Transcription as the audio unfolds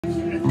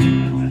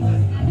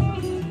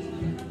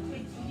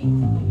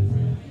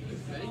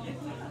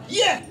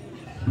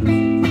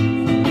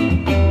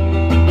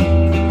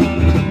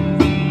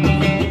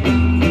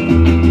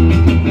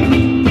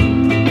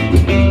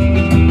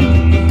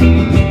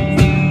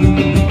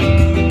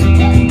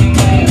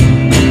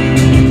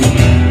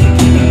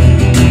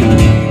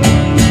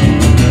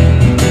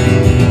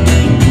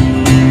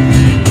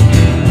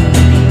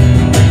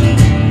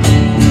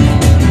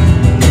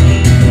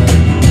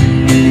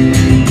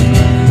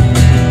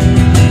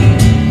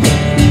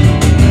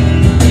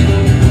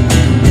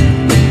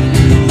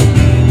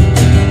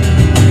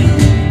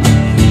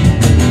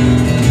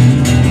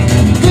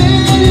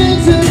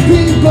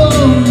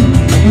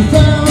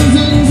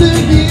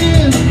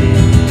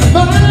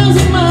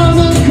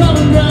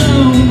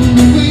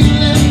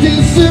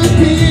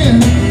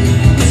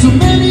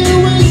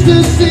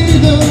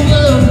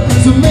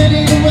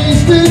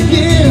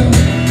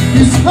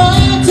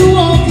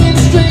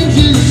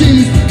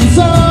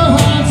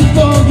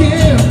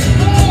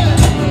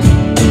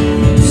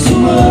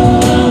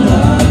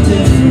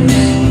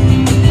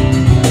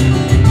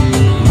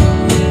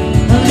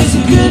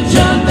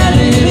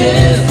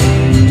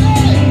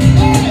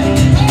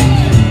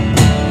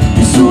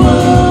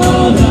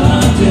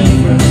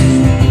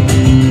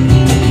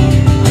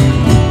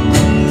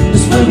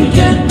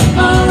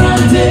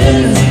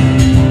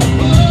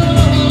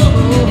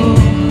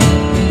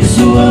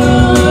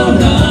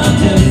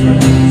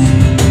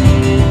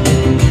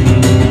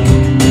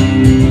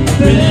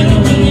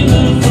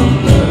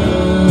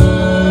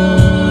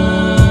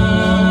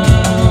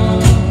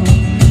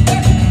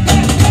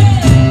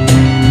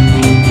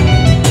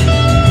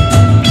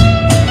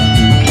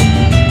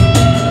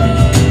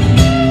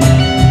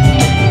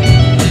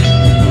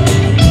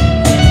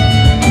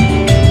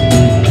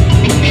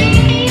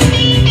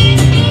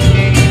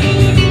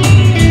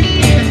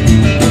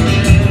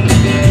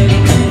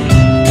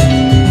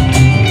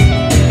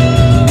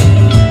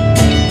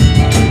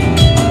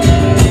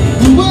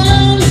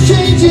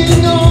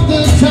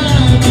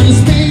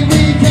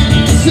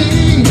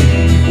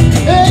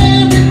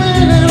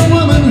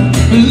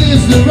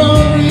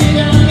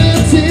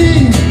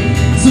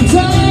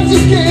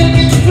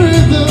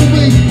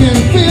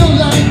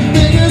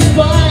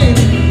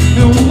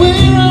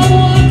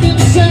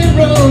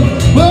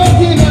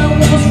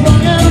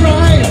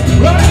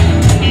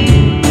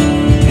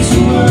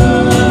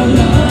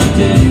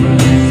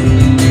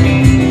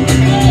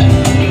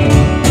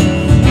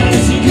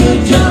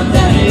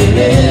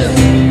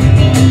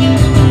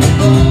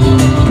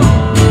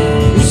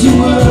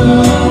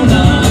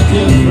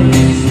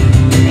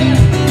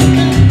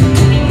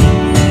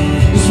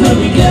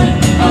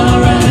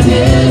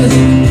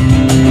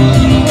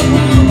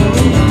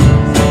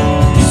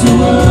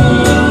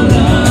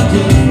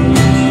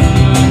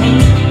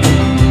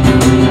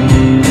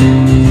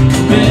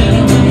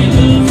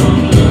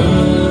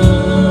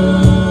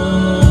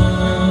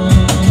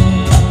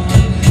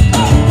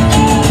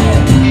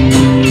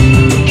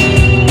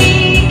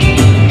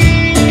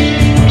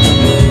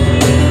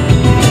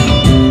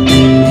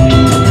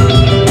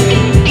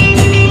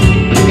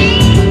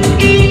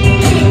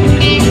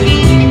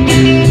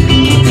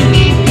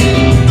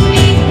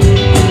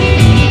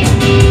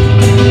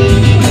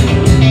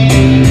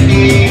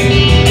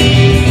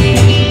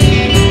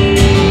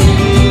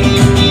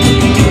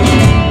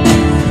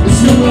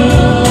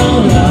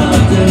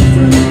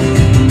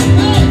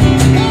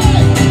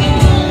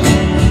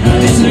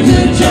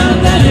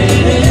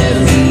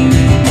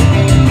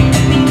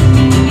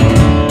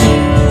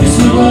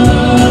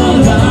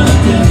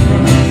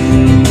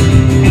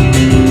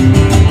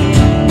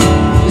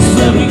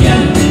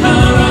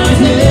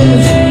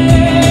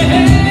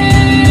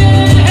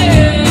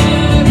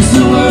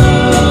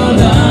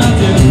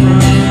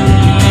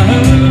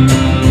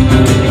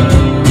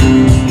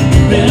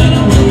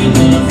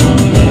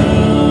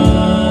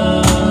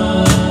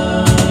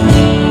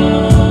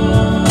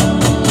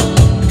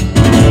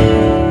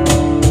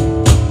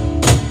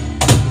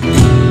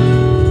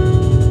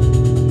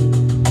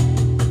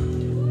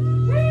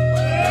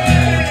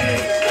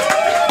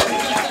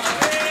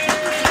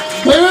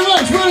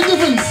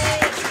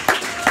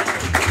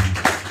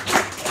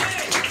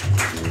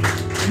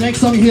Next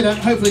time you hear that,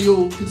 hopefully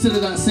you'll consider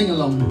that a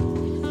sing-along.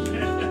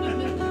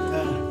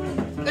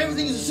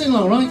 Everything is a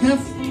sing-along, right, Kev?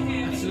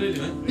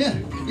 Absolutely, mate. Yeah,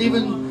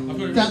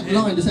 even that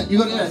line, doesn't it? You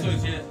got it there?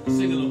 Yeah,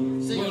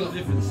 sing-along. Sing-along.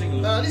 Different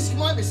sing-along. This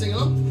might be a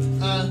sing-along.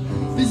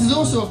 This is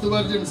also off the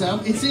World of Difference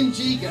album. It's in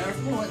G, Gareth.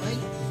 All right, mate.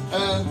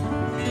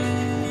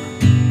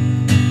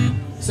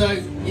 So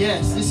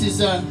yes, this is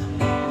a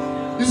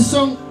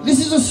song. This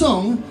is a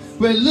song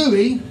where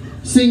Louis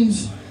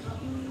sings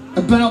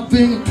about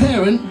being a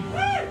parent,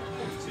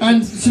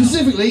 and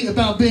specifically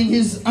about being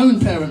his own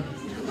parent.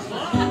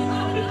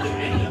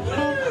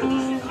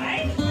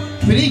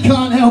 But he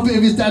can't help it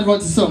if his dad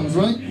writes the songs,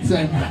 right?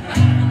 So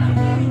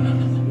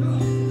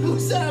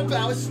what's that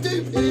about? It's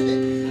stupid,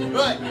 isn't it?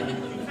 Right.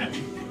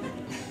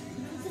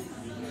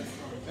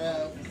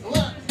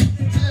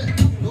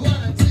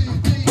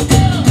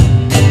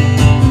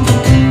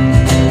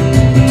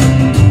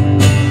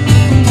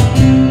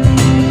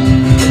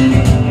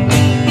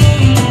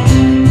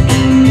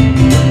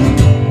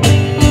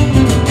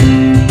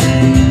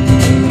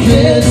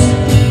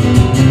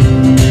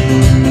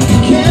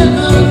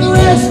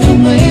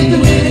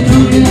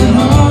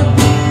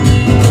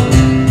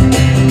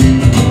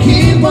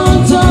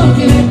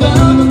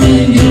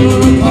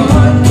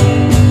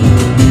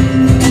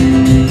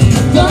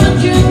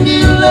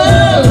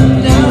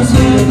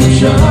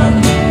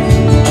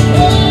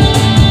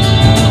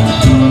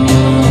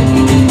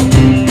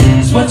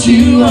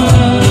 You are.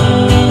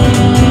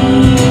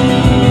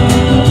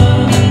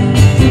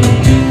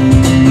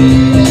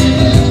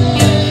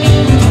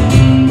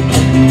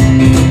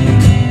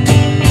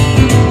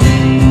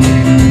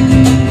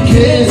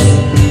 Kiss.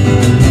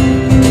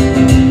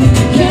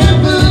 Can't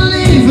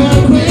believe how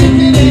quick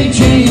it ain't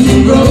change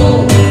and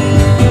grow.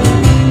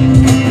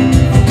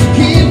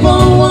 Keep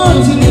on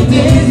wanting the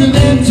days and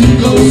them to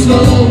go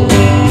slow.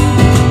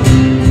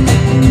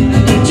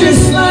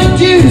 Just like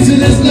you, so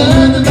there's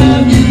none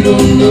about you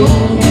don't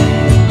know.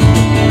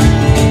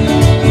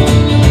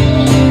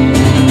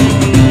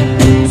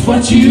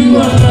 What you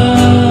are.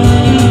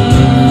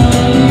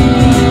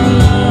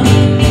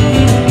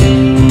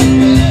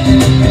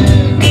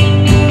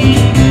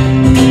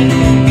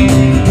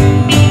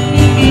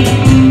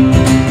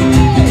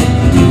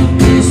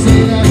 They say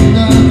that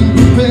nothing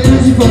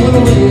prepares you for the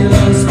way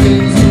life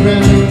spins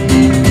around,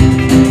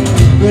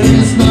 but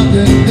it's not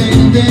the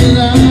day-to-day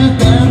life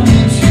that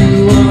keeps you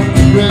off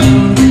the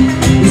ground.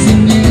 It's a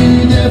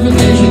new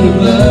definition of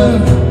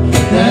love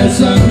that's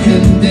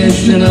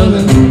unconditional.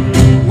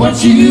 What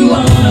you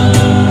are.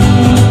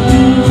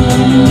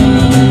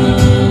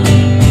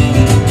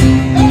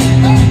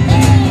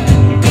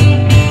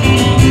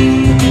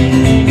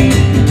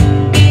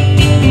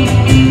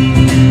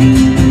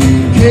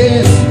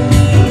 Kiss.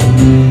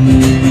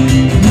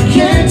 You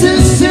can't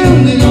assume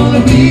they're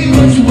gonna be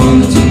what you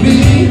want it to be.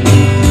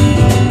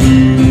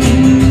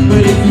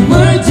 But if you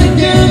work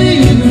together,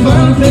 you can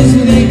find a place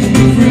where they can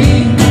be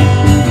free.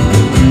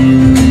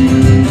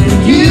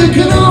 You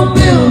can all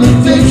build a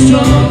thick,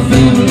 strong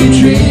family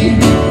tree.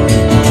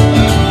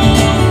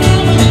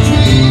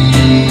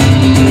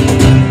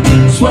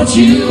 It's what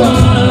you are.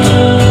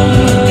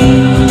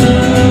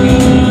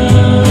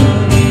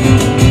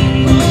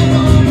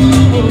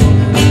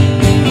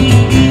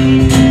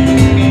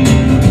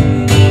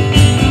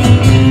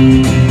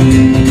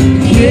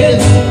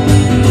 Kids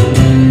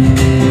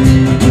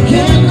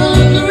can't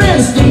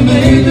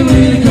underestimate the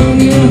way to come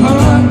to your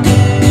heart.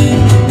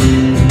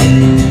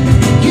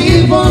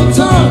 Keep on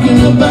talking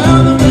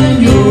about them when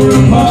you're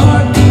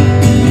apart.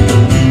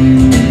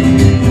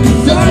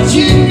 Thought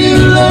you knew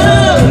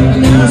love,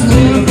 and now it's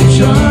worth the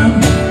charm.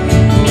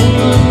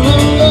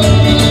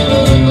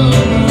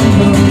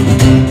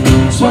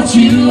 It's what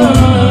you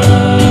are.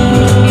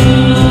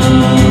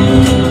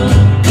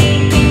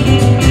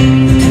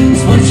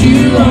 It's what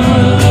you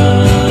are.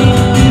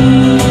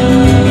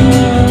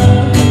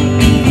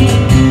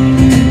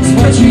 It's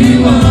what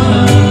you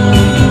are.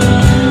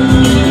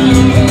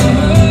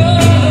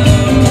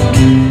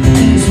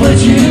 It's what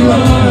you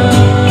are.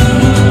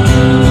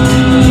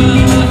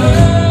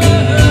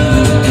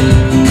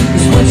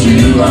 It's what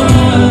you are.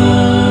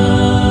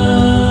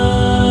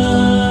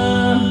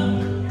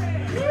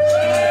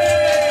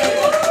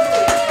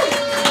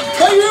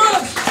 Thank you very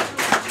much.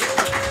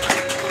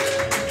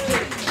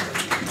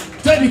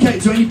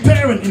 Dedicated to any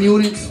parent in the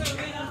audience,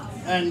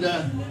 and I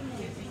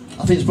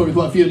think there's probably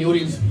quite a few in the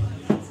audience.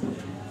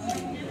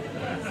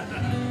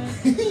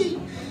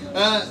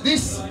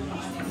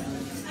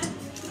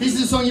 This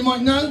is a song you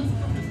might know.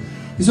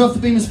 It's off the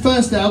Bemis'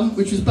 first album,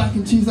 which was back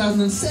in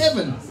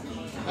 2007,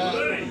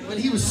 when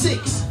he was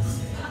 6.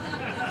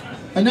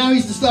 And now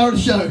he's the star of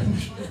the show.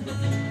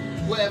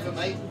 Whatever,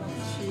 mate.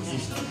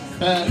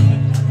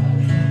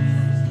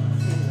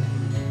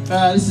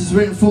 This is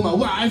written for my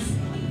wife.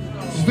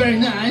 She's very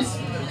nice.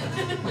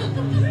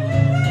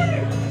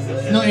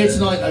 Not here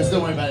tonight though, so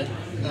don't worry about it.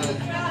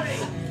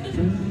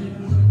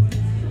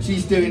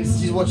 She's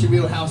watching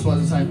Real Housewives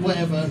and saying,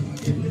 whatever.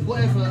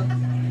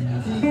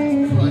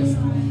 Christ.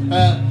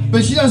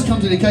 But she does come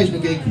to the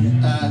occasional gig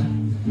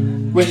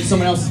when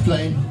someone else is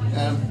playing.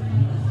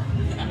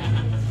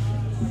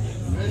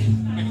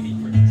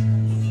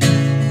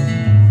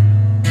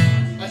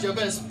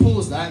 let's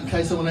pause that in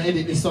case I want to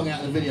edit this song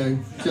out of the video. Do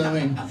you know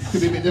what I mean?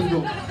 Could be a bit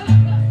difficult.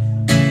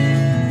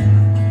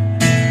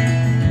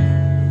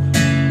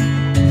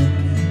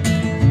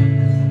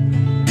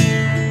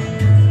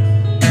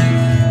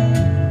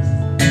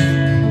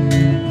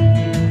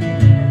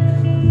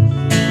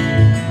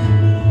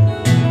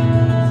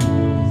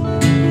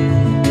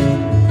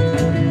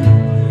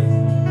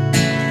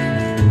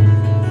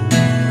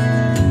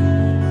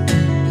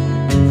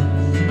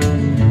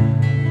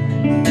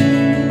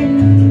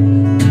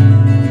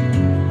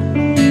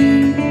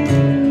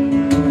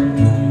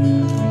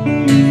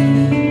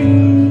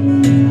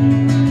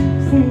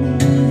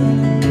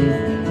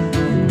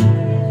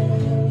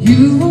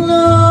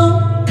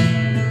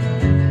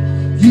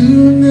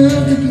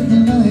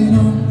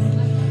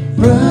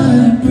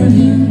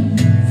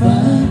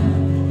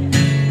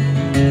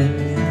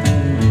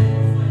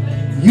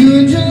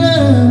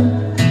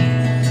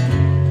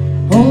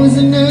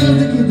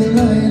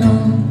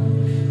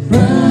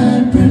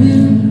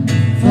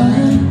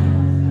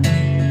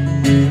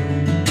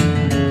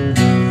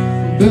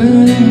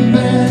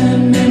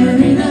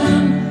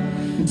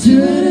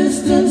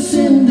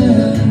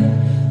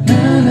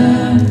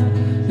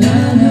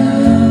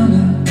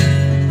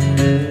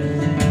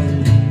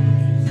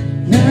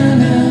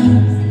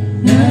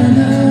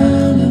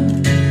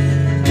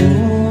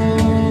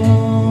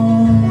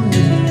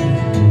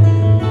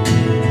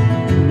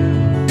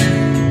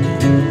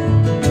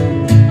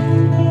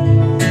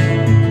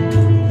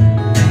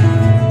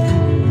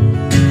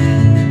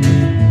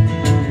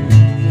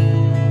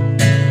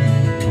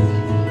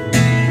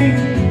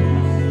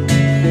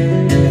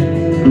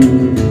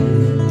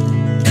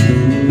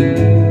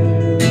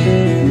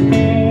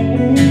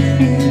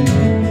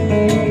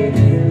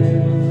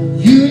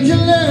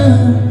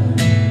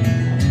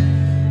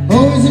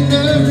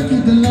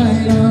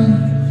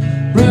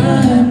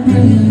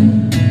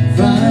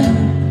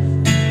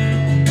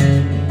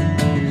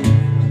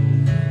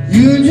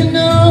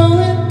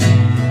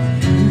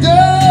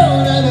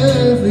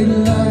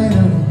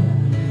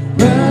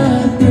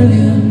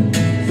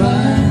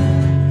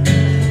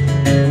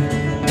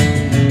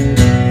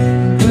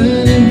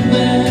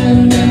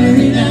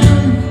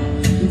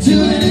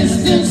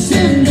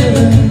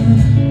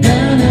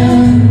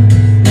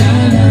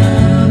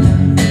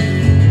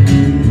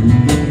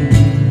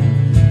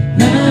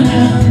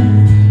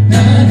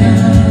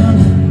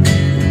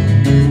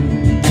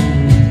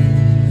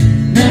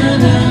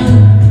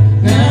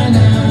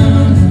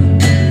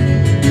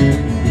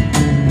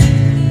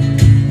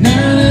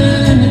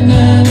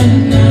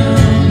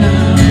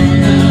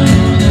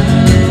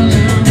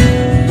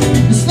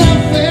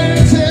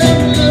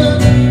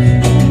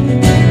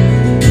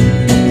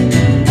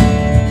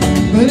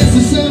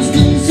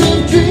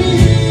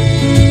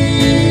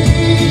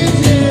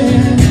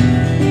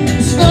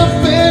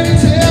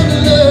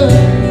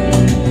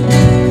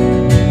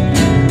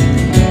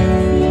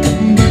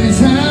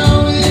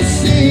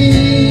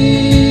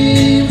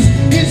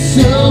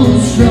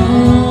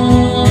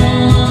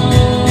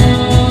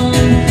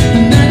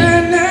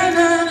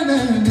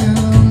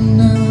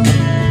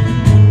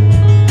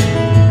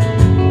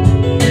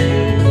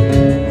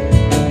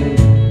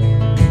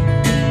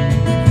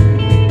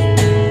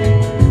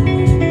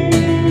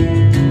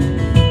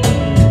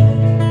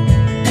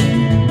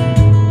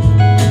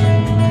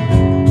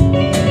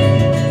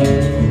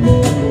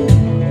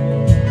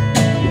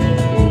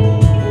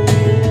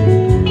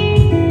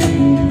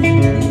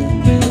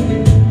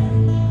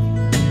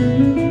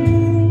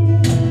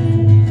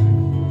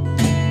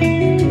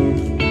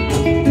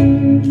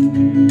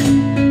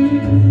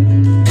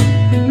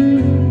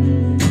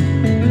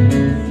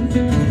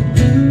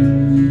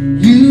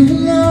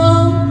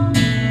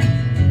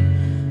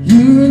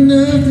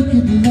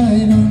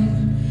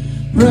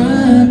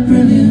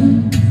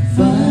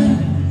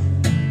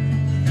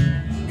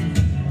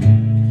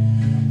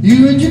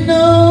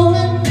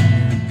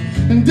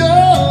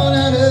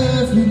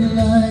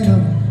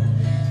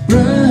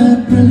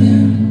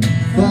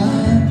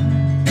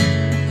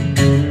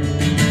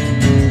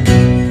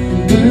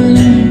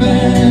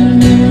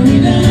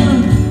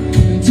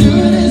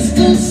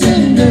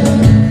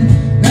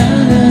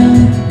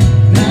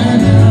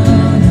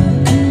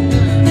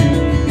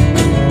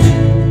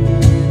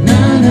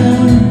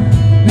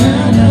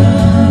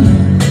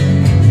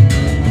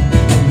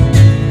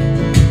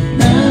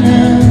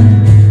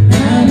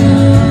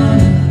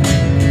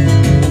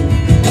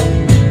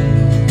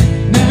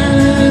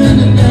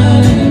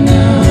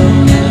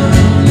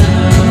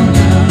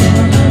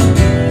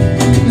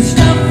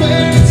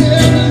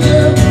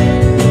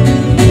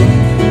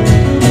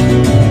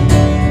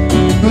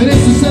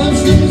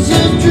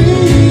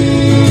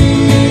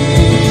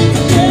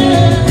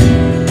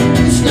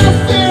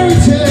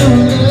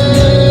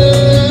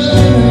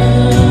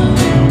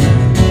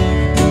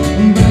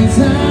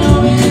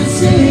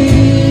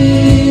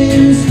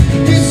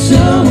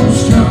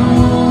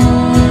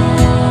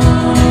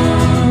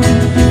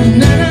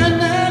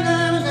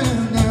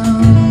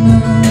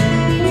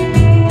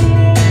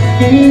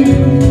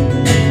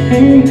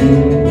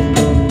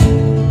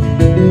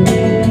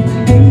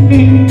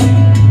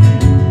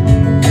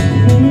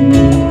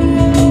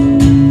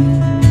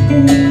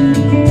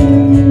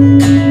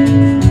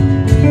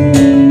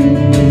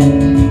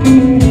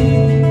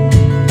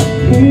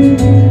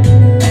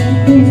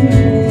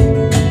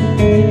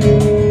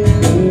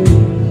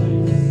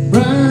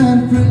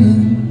 bright,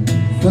 brilliant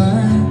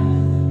fire.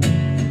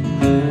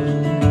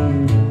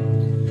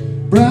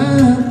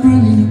 Bright,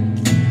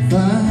 brilliant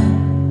fire.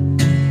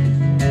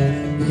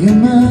 You're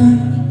my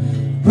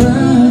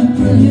bright,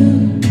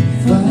 brilliant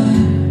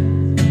fire.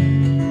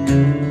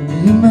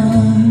 You're my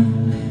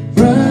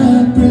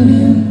bright,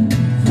 brilliant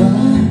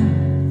fire.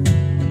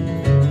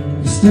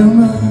 You're still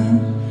my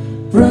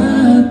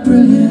bright,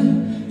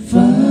 brilliant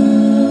fire.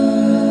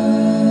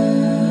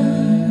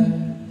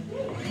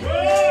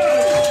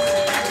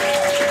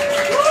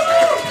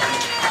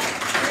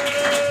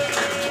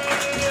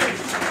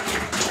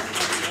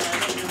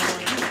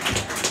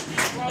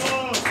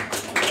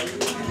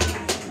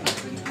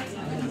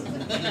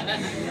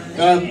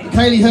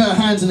 Kaylee hurt her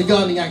hands in a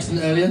gardening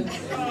accident earlier,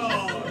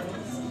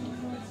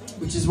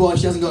 which is why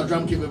she hasn't got a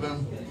drum kit with her.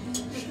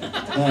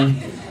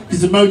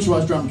 It's a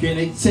motorised drum kit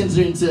and it sends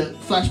her into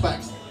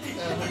flashbacks.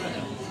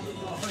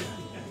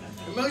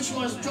 A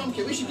motorised drum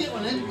kit, we should get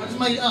one then. I just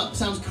made it up,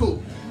 sounds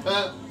cool.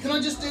 Can I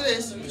just do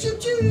this? Choo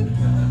choo!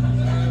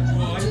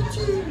 Choo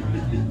choo!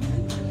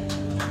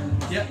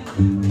 Yep.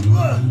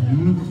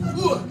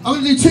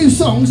 I'm going to do 2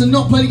 songs and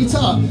not play the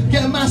guitar.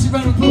 Get a massive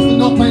round of applause for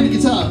not playing the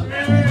guitar.